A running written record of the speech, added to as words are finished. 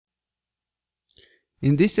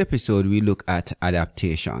In this episode, we look at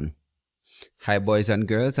adaptation. Hi boys and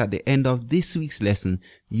girls, at the end of this week's lesson,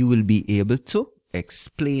 you will be able to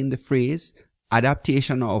explain the phrase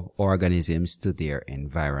adaptation of organisms to their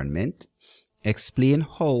environment, explain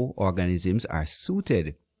how organisms are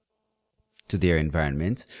suited to their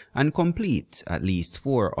environment, and complete at least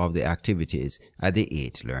 4 of the activities at the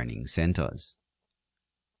 8 learning centers.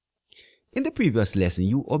 In the previous lesson,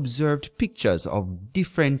 you observed pictures of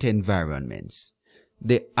different environments.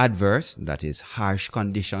 The adverse, that is harsh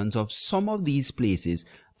conditions of some of these places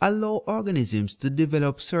allow organisms to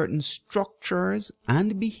develop certain structures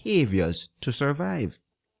and behaviors to survive.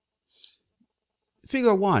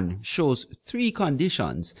 Figure 1 shows 3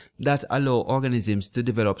 conditions that allow organisms to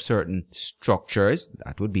develop certain structures,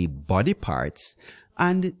 that would be body parts,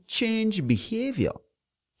 and change behavior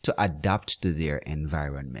to adapt to their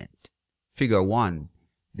environment. Figure 1,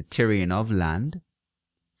 the terrain of land,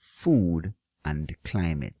 food, and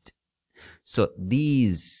climate. So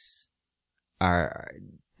these are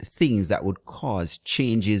things that would cause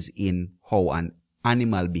changes in how an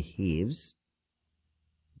animal behaves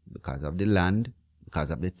because of the land,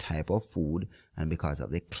 because of the type of food, and because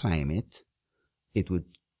of the climate.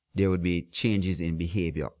 There would be changes in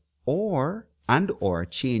behavior or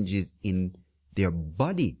changes in their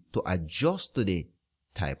body to adjust to the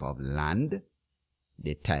type of land,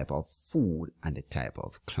 the type of food, and the type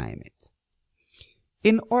of climate.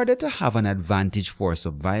 In order to have an advantage for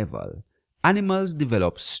survival, animals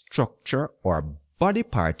develop structure or body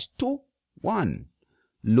part to 1.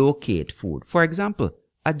 Locate food. For example,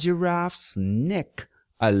 a giraffe's neck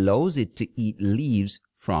allows it to eat leaves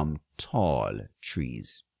from tall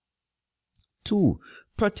trees. 2.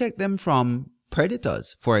 Protect them from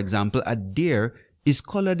predators. For example, a deer is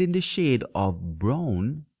colored in the shade of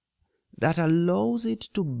brown that allows it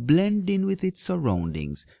to blend in with its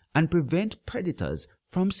surroundings and prevent predators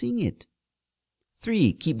from seeing it.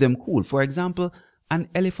 3. Keep them cool. For example, an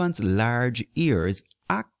elephant's large ears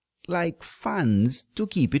act like fans to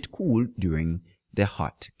keep it cool during the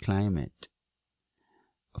hot climate.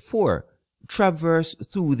 4. Traverse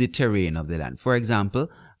through the terrain of the land. For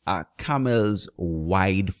example, a camel's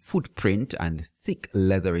wide footprint and thick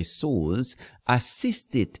leathery soles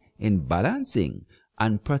assist it in balancing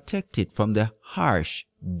and protect it from the harsh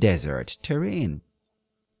desert terrain.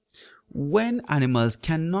 When animals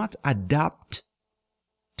cannot adapt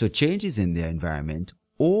to changes in their environment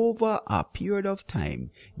over a period of time,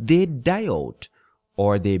 they die out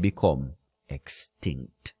or they become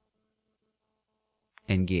extinct.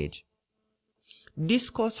 Engage.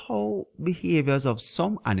 Discuss how behaviors of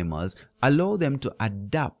some animals allow them to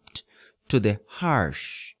adapt to the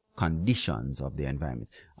harsh conditions of their environment.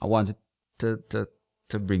 I want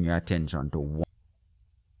to bring your attention to one.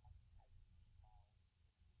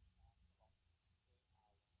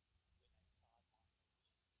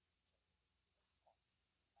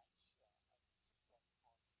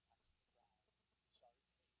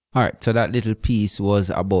 Alright, so that little piece was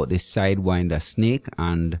about the sidewinder snake,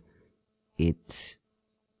 and it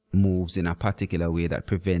moves in a particular way that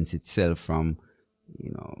prevents itself from,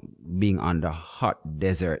 being under hot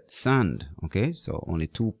desert sand. Okay, so only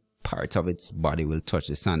 2 parts of its body will touch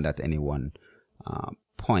the sand at any one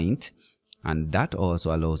point, and that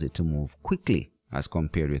also allows it to move quickly as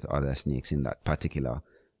compared with other snakes in that particular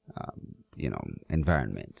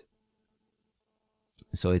environment.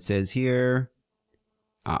 So it says here,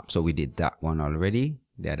 so we did that one already,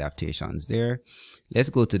 the adaptations there.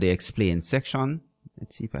 Let's go to the explain section.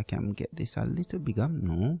 Let's see if I can get this a little bigger.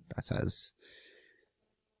 No, that's as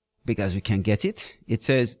big as we can get it. It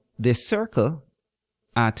says the circle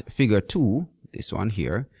at figure 2, this one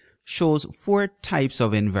here, shows 4 types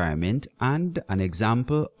of environment and an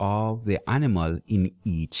example of the animal in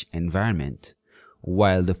each environment,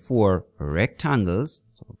 while the 4 rectangles,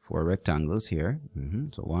 so 4 rectangles here,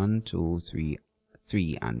 so 1, 2,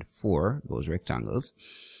 3, and 4, those rectangles,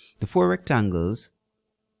 the 4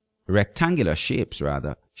 rectangular shapes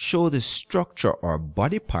rather, show the structure or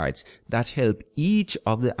body parts that help each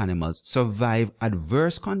of the animals survive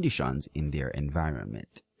adverse conditions in their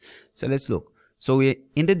environment. So let's look. So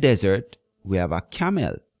in the desert, we have a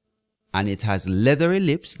camel, and it has leathery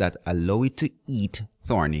lips that allow it to eat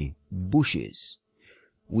thorny bushes.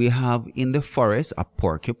 We have in the forest a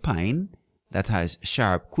porcupine that has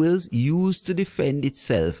sharp quills used to defend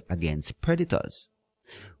itself against predators.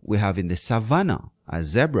 We have in the savanna a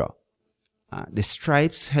zebra. The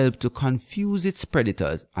stripes help to confuse its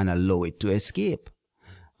predators and allow it to escape.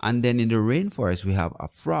 And then in the rainforest we have a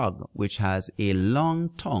frog which has a long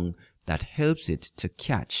tongue that helps it to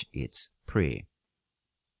catch its prey.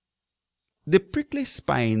 The prickly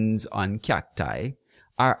spines on cacti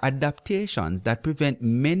are adaptations that prevent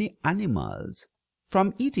many animals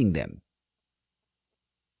from eating them.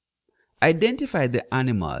 Identify the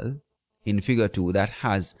animal in figure 2 that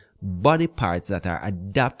has body parts that are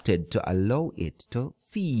adapted to allow it to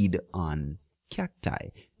feed on cacti.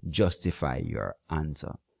 Justify your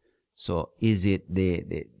answer. So is it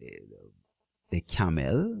the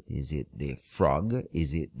camel? Is it the frog?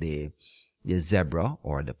 Is it the zebra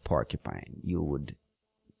or the porcupine? You would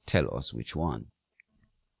tell us which one.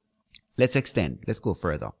 Let's extend. Let's go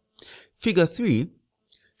further. Figure 3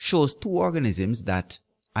 shows two organisms that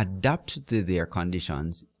adapt to their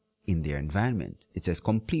conditions in their environment. It says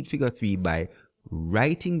complete figure 3 by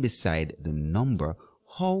writing beside the number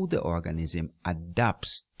how the organism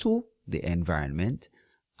adapts to the environment,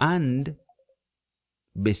 and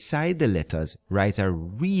beside the letters write a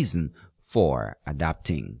reason for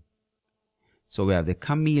adapting. So we have the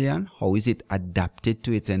chameleon. How is it adapted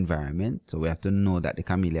to its environment? So we have to know that the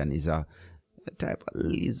chameleon is a type of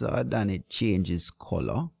lizard and it changes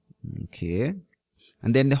color. Okay.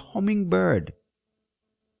 And then the hummingbird.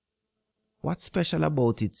 What's special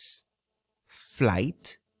about its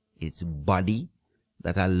flight, its body,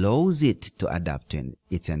 that allows it to adapt to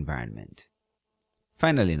its environment?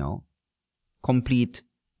 Finally now, complete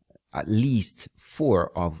at least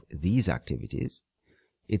 4 of these activities.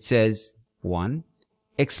 It says 1.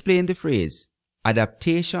 Explain the phrase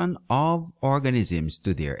adaptation of organisms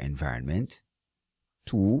to their environment.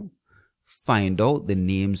 2. Find out the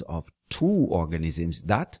names of 2 organisms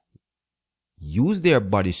that use their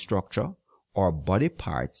body structure or body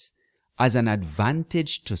parts as an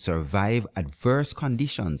advantage to survive adverse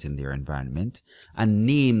conditions in their environment, and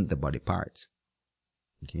name the body parts.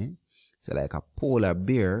 Okay, so like a polar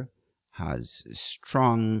bear has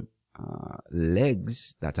strong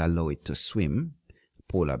legs that allow it to swim.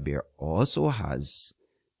 Polar bear also has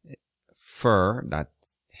fur that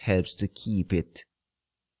helps to keep it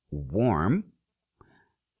warm.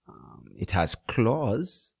 It has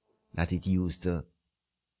claws that it uses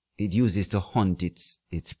to hunt its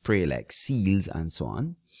prey, like seals and so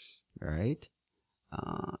on. Right?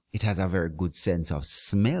 It has a very good sense of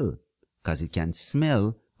smell, because it can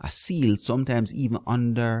smell a seal sometimes even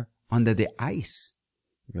under the ice.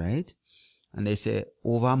 Right? And they say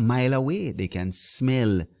over a mile away they can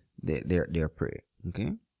smell their prey.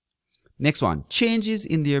 Okay. Next one, changes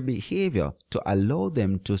in their behavior to allow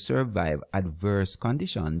them to survive adverse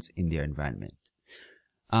conditions in their environment.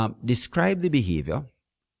 Describe the behavior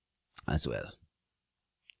as well.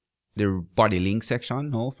 The body link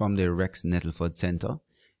section now from the Rex Nettleford Center.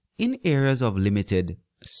 In areas of limited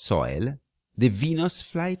soil, the Venus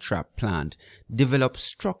flytrap plant develops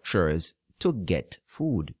structures to get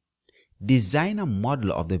food. Design a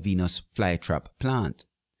model of the Venus flytrap plant.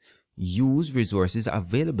 Use resources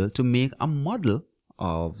available to make a model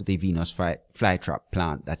of the Venus flytrap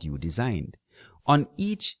plant that you designed. On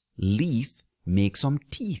each leaf, make some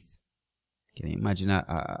teeth. Can you imagine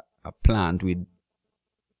a plant with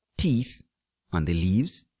teeth on the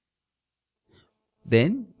leaves?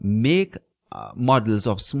 Then make models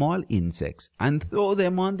of small insects and throw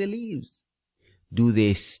them on the leaves. Do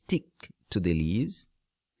they stick to the leaves?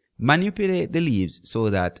 Manipulate the leaves so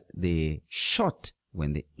that they shut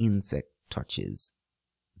when the insect touches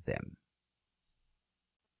them.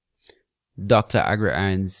 Dr.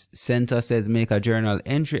 Agri-Iron's Center says make a journal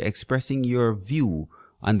entry expressing your view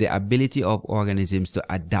on the ability of organisms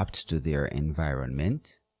to adapt to their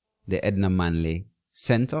environment. The Edna Manley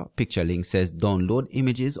Center picture link says download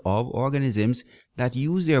images of organisms that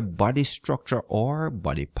use their body structure or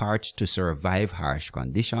body parts to survive harsh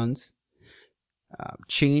conditions.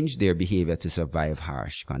 Change their behavior to survive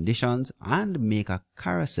harsh conditions, and make a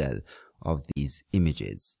carousel of these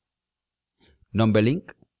images. Number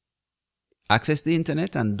link. Access the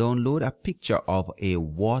internet and download a picture of a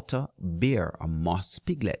water bear, a moss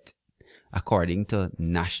piglet. According to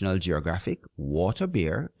National Geographic, water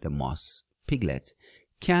bear, the moss piglet,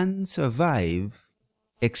 can survive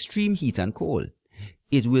extreme heat and cold.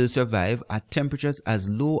 It will survive at temperatures as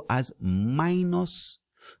low as minus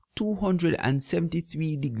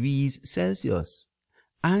 273 degrees Celsius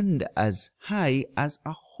and as high as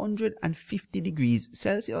 150 degrees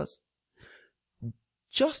Celsius.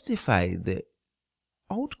 Justify the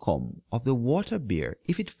outcome of the water bear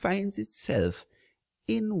if it finds itself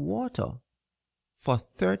in water for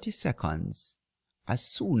 30 seconds as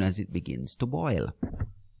soon as it begins to boil.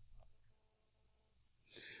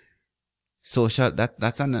 Social,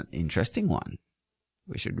 that's an interesting one.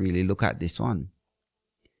 We should really look at this one.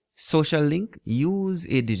 Social link. Use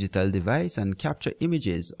a digital device and capture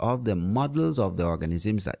images of the models of the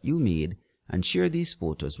organisms that you made and share these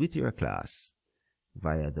photos with your class.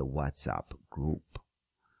 via the WhatsApp group.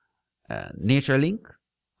 NatureLink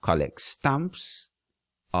collects stamps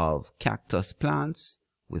of cactus plants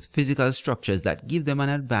with physical structures that give them an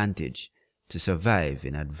advantage to survive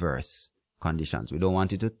in adverse conditions. We don't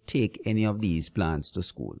want you to take any of these plants to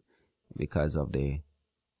school because of the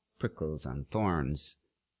prickles and thorns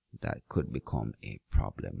that could become a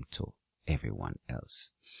problem to everyone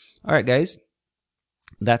else. All right, guys,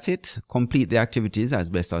 that's it. Complete the activities as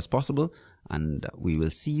best as possible, and we will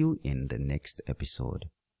see you in the next episode.